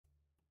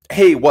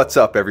Hey, what's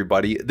up,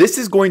 everybody? This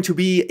is going to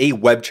be a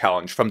web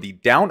challenge from the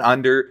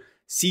DownUnder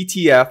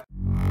CTF.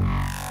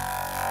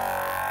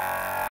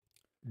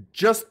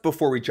 Just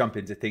before we jump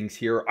into things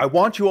here, I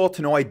want you all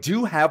to know I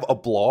do have a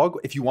blog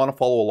if you want to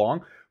follow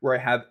along, where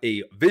I have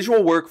a visual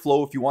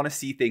workflow if you want to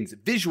see things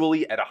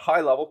visually at a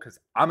high level, because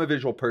I'm a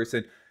visual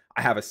person.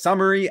 I have a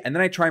summary, and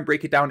then I try and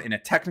break it down in a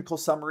technical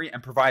summary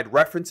and provide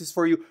references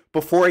for you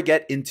before I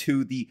get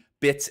into the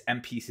bits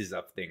and pieces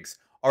of things.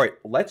 All right,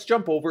 let's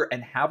jump over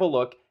and have a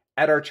look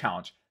at our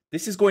challenge.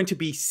 This is going to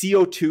be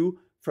CO2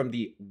 from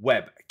the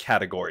web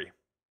category.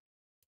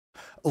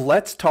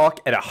 Let's talk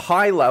at a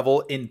high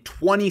level in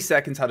 20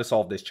 seconds how to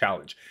solve this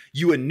challenge.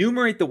 You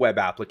enumerate the web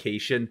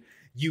application,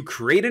 you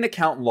create an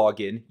account and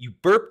log in, you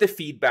burp the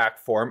feedback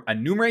form,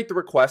 enumerate the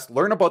request,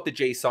 learn about the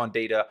JSON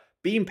data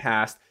being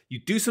passed, you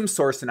do some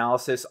source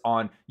analysis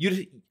on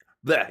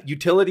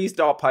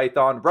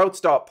utilities.python,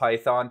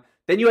 routes.python,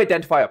 then you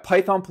identify a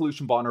Python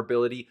pollution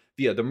vulnerability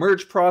via the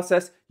merge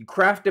process, you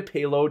craft a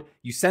payload,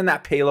 you send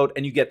that payload,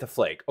 and you get the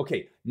flag.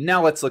 Okay,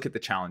 now let's look at the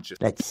challenge.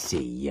 Let's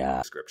see.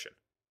 Description.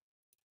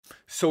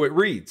 So it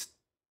reads,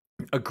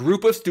 a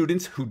group of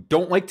students who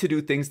don't like to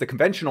do things the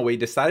conventional way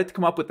decided to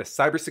come up with a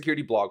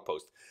cybersecurity blog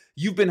post.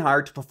 You've been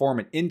hired to perform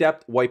an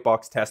in-depth white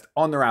box test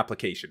on their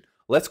application.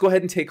 Let's go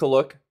ahead and take a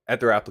look at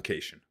their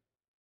application.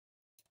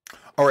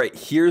 All right,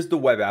 here's the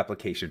web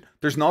application.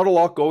 There's not a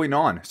lot going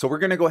on, so we're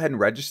going to go ahead and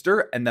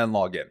register and then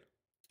log in.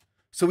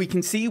 So we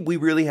can see we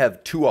really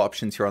have two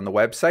options here on the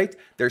website.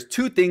 There's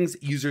two things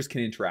users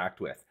can interact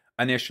with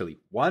initially.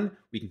 One,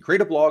 we can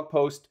create a blog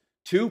post.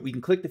 Two, we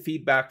can click the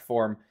feedback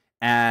form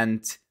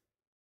and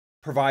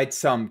provide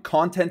some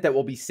content that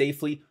will be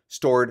safely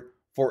stored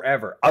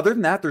forever. Other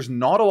than that, there's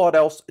not a lot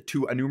else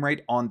to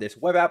enumerate on this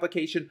web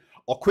application.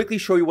 I'll quickly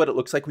show you what it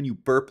looks like when you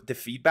burp the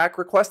feedback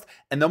request,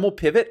 and then we'll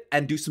pivot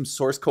and do some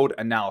source code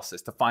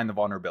analysis to find the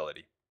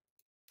vulnerability.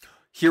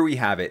 Here we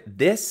have it.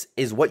 This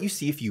is what you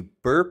see if you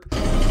burp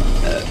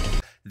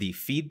the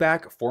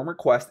feedback form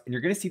request, and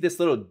you're going to see this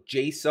little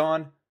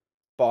JSON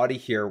body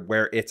here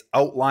where it's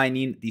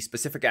outlining the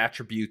specific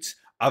attributes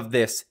of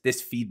this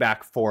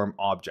feedback form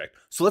object.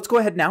 So let's go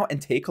ahead now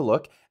and take a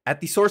look at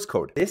the source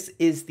code. This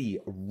is the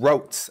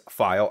routes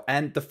file.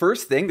 And the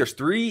first thing, there's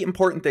three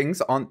important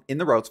things in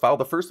the routes file.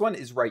 The first one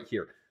is right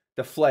here,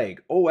 the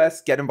flag,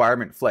 OS get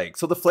environment flag.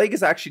 So the flag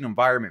is actually an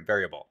environment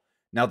variable.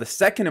 Now the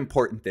second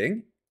important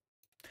thing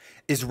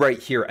is right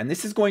here. And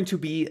this is going to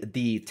be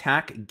the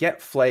TAC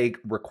get flag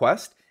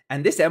request.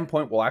 And this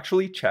endpoint will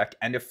actually check,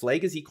 and if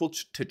flag is equal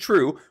to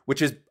true,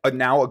 which is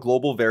now a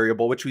global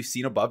variable, which we've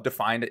seen above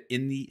defined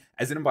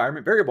as an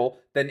environment variable,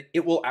 then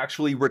it will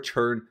actually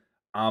return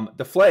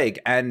the flag.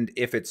 And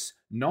if it's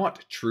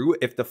not true,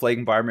 if the flag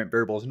environment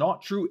variable is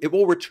not true, it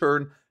will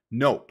return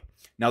nope.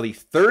 Now, the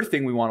third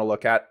thing we want to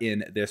look at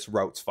in this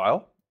routes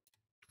file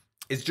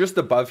is just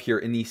above here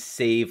in the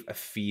save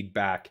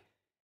feedback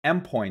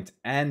endpoint.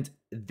 And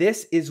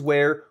this is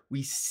where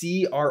we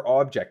see our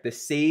object, the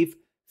save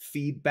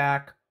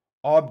feedback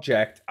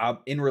object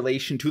in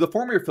relation to the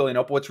form you're filling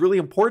up. What's really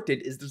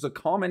important is there's a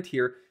comment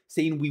here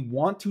saying we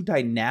want to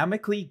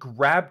dynamically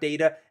grab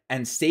data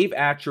and save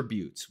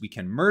attributes. We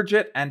can merge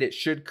it and it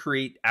should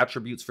create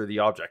attributes for the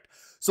object.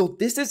 So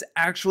this is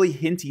actually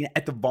hinting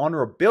at the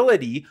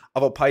vulnerability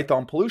of a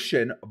Python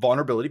pollution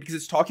vulnerability, because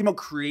it's talking about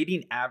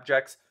creating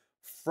objects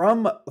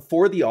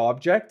for the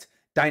object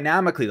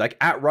dynamically, like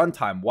at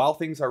runtime while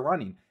things are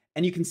running.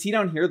 And you can see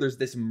down here, there's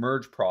this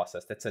merge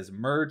process that says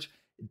merge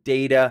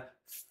data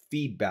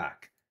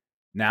feedback.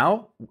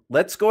 Now,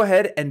 let's go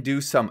ahead and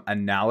do some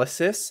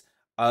analysis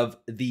of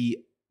the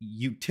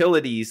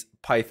utilities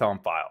Python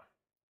file.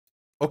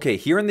 Okay,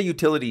 here in the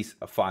utilities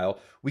file,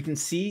 we can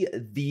see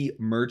the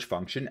merge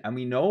function, and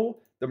we know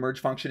the merge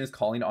function is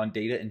calling on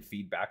data and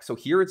feedback. So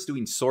here it's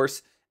doing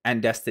source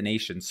and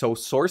destination. So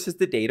source is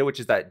the data, which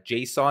is that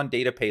JSON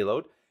data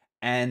payload,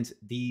 and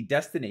the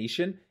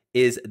destination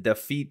is the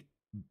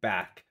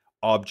feedback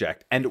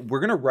object. And we're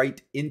going to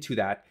write into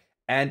that.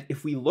 And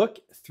if we look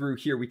through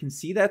here, we can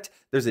see that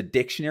there's a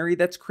dictionary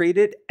that's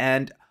created,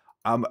 and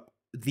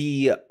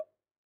the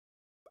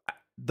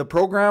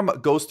program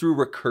goes through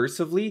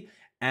recursively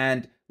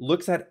and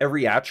looks at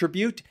every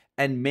attribute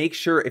and makes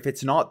sure if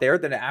it's not there,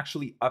 then it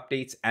actually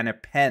updates and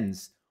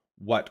appends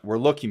what we're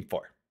looking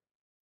for.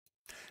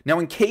 Now,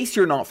 in case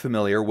you're not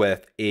familiar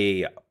with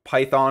a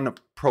Python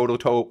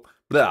prototype,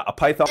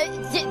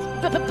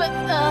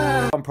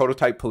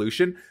 prototype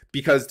pollution,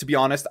 because to be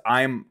honest,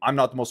 I'm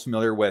not the most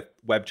familiar with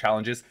web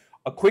challenges.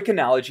 A quick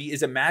analogy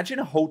is, imagine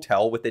a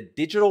hotel with a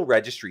digital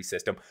registry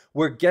system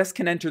where guests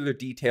can enter their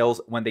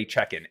details when they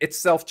check in. It's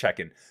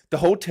self-check-in. The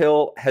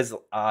hotel has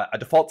a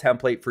default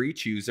template for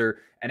each user,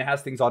 and it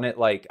has things on it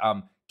like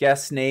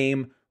guest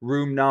name,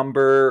 room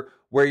number,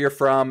 where you're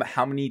from,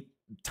 how many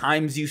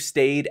times you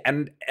stayed,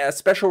 and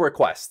special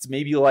requests,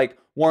 maybe like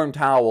warm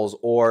towels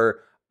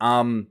or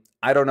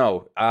I don't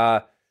know,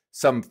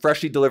 some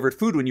freshly delivered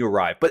food when you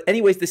arrive. But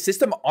anyways, the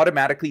system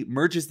automatically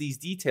merges these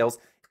details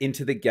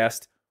into the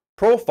guest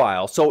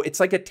profile. So it's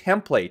like a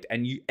template,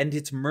 and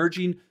it's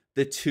merging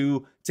the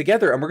two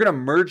together. And we're going to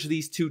merge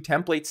these two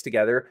templates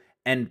together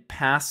and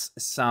pass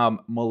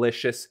some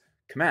malicious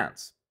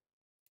commands.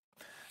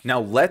 Now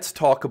let's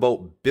talk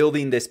about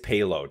building this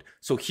payload.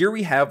 So here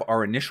we have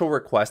our initial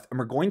request, and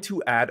we're going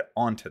to add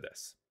onto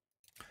this.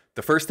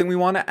 The first thing we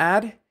want to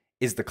add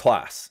is the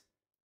class.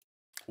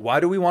 Why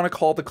do we want to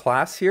call the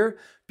class here?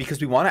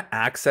 Because we want to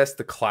access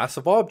the class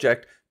of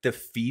object, the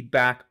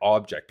feedback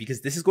object,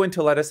 because this is going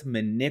to let us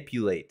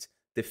manipulate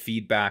the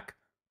feedback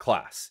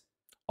class.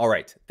 All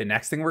right, the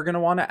next thing we're going to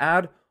want to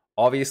add,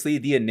 obviously,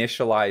 the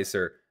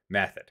initializer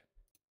method.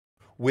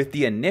 With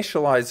the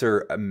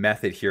initializer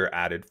method here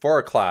added for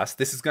our class,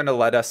 this is going to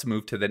let us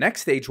move to the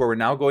next stage where we're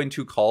now going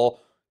to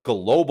call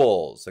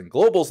globals. And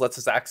globals lets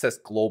us access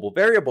global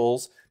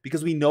variables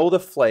because we know the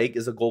flag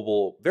is a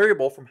global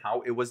variable from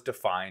how it was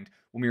defined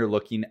when we were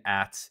looking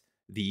at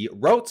the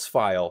routes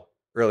file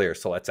earlier.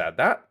 So let's add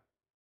that.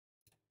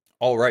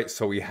 All right,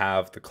 so we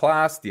have the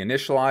class, the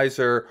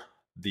initializer,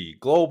 the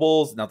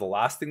globals. Now the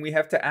last thing we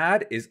have to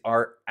add is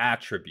our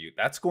attribute.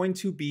 That's going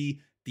to be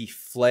the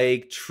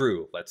flag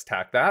true. Let's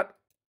tack that.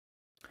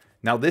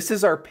 Now this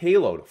is our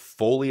payload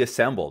fully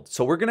assembled.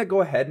 So we're going to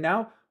go ahead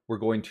now. We're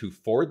going to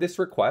forward this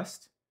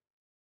request.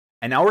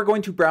 And now we're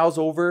going to browse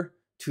over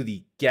to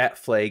the get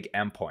flag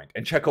endpoint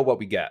and check out what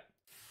we get.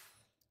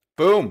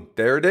 Boom,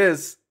 there it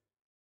is.